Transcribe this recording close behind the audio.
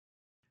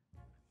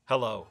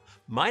Hello,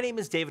 my name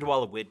is David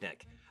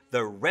Walla-Widnick,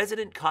 the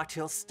resident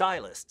cocktail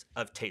stylist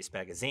of Taste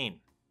Magazine.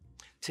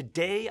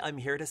 Today I'm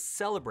here to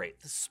celebrate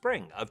the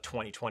spring of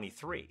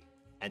 2023,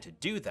 and to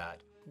do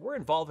that, we're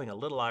involving a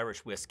little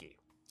Irish whiskey.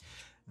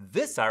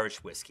 This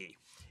Irish whiskey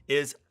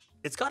it's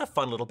got a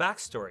fun little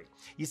backstory.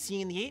 You see,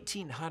 in the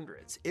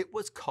 1800s, it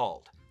was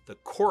called the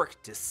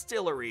Cork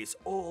Distillery's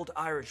Old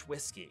Irish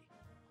Whiskey,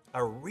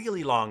 a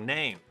really long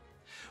name.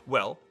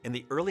 Well, in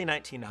the early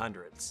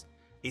 1900s,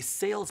 a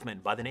salesman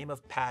by the name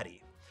of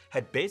Paddy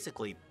had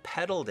basically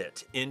peddled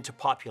it into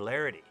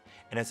popularity,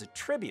 and as a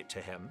tribute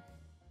to him,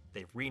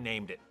 they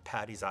renamed it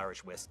Paddy's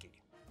Irish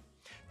Whiskey.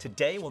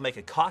 Today we'll make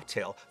a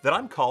cocktail that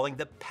I'm calling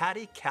the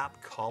Paddy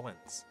Cap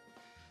Collins,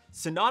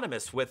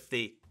 synonymous with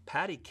the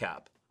Paddy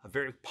Cap, a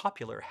very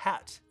popular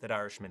hat that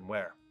Irishmen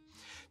wear.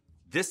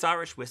 This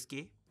Irish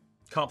whiskey,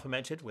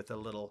 complemented with a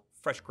little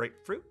fresh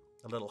grapefruit,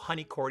 a little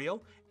honey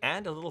cordial,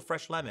 and a little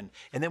fresh lemon,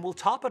 and then we'll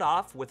top it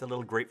off with a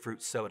little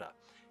grapefruit soda.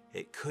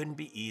 It couldn't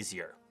be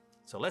easier.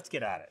 So let's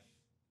get at it.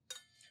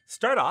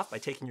 Start off by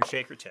taking your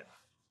shaker tin,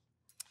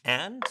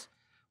 and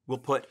we'll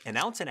put 1.5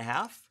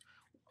 ounces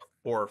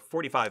or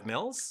 45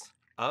 mils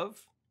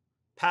of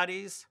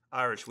Paddy's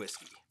Irish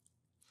whiskey.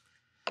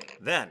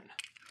 Then,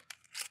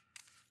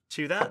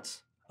 to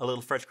that, a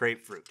little fresh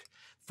grapefruit.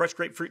 Fresh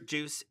grapefruit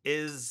juice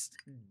is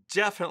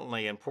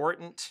definitely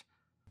important,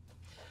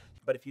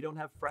 but if you don't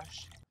have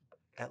fresh,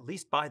 at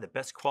least buy the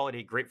best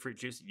quality grapefruit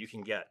juice that you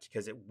can get,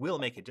 because it will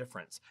make a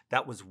difference.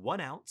 That was 1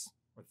 ounce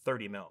or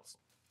 30 mils.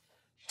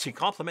 To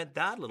complement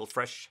that, a little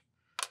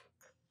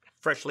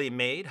freshly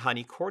made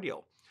honey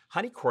cordial.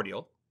 Honey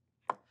cordial,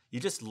 you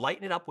just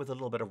lighten it up with a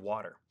little bit of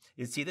water.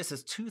 You see, this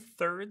is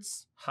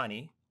 2/3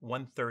 honey,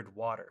 1/3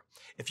 water.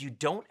 If you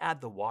don't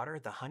add the water,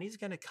 the honey's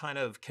gonna kind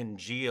of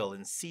congeal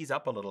and seize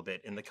up a little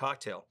bit in the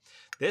cocktail.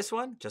 This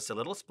one, just a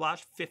little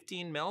splash,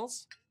 15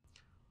 mils,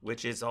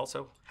 which is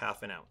also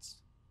 1/2 ounce.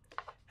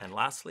 And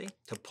lastly,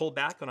 to pull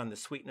back on the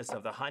sweetness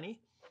of the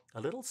honey,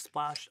 a little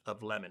splash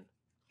of lemon,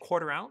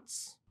 1/4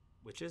 ounce,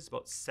 which is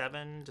about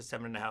 7 to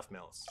 7.5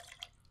 mils.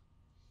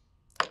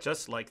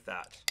 Just like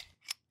that.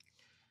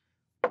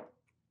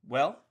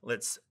 Well,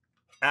 let's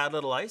add a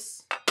little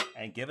ice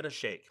and give it a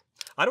shake.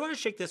 I don't want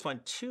to shake this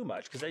one too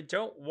much because I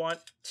don't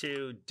want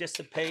to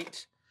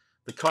dissipate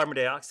the carbon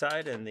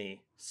dioxide and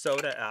the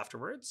soda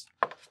afterwards.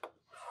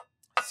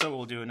 So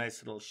we'll do a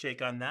nice little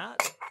shake on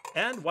that.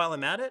 And while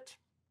I'm at it,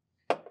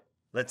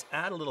 let's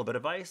add a little bit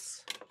of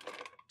ice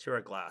to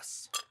our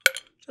glass.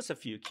 Just a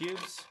few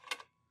cubes,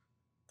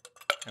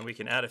 and we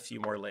can add a few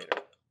more later.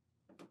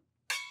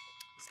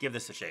 Let's give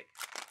this a shake.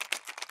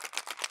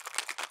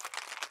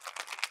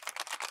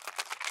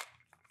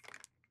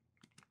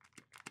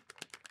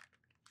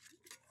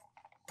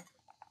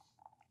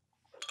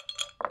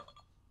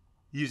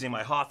 Using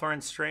my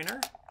Hawthorne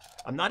strainer,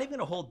 I'm not even going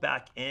to hold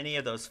back any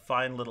of those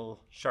fine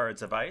little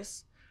shards of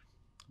ice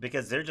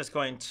because they're just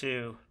going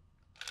to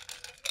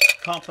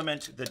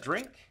complement the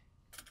drink.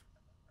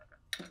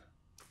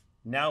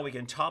 Now we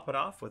can top it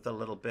off with a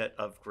little bit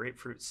of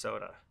grapefruit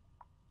soda.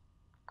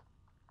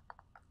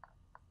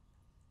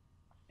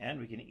 And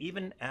we can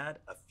even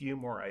add a few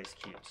more ice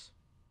cubes.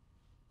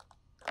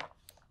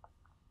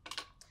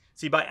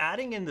 See, by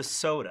adding in the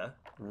soda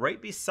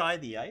right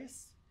beside the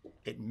ice,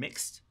 it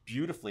mixed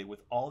beautifully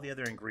with all the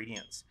other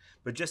ingredients.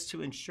 But just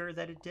to ensure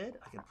that it did,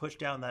 I can push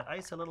down that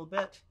ice a little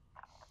bit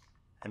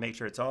and make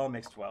sure it's all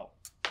mixed well.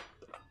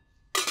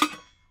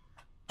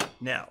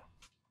 Now,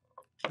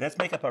 let's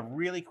make up a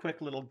really quick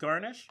little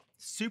garnish.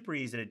 Super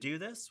easy to do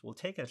this. We'll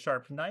take a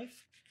sharp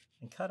knife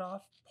and cut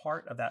off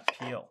part of that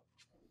peel.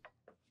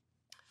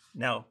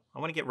 Now, I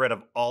want to get rid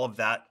of all of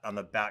that on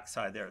the back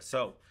side there.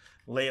 So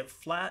lay it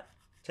flat,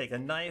 take a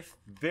knife,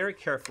 very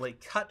carefully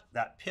cut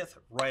that pith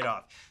right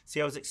off. See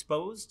how it's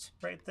exposed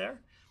right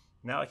there?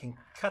 Now I can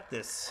cut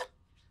this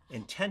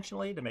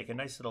intentionally to make a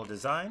nice little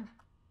design.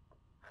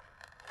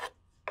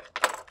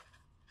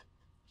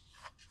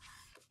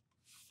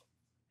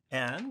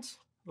 And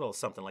a little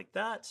something like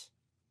that.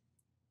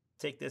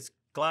 Take this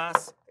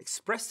glass,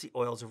 express the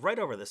oils right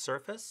over the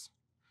surface,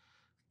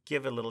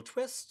 give it a little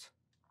twist,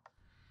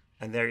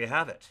 and there you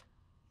have it.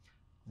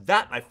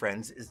 That, my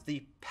friends, is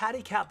the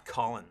Paddy Cap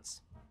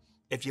Collins.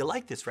 If you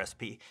like this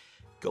recipe,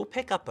 go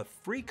pick up a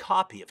free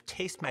copy of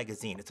Taste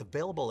Magazine. It's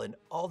available in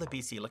all the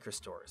BC liquor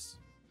stores.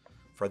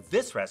 For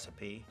this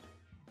recipe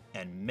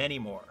and many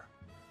more.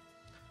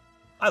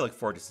 I look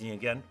forward to seeing you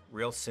again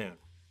real soon.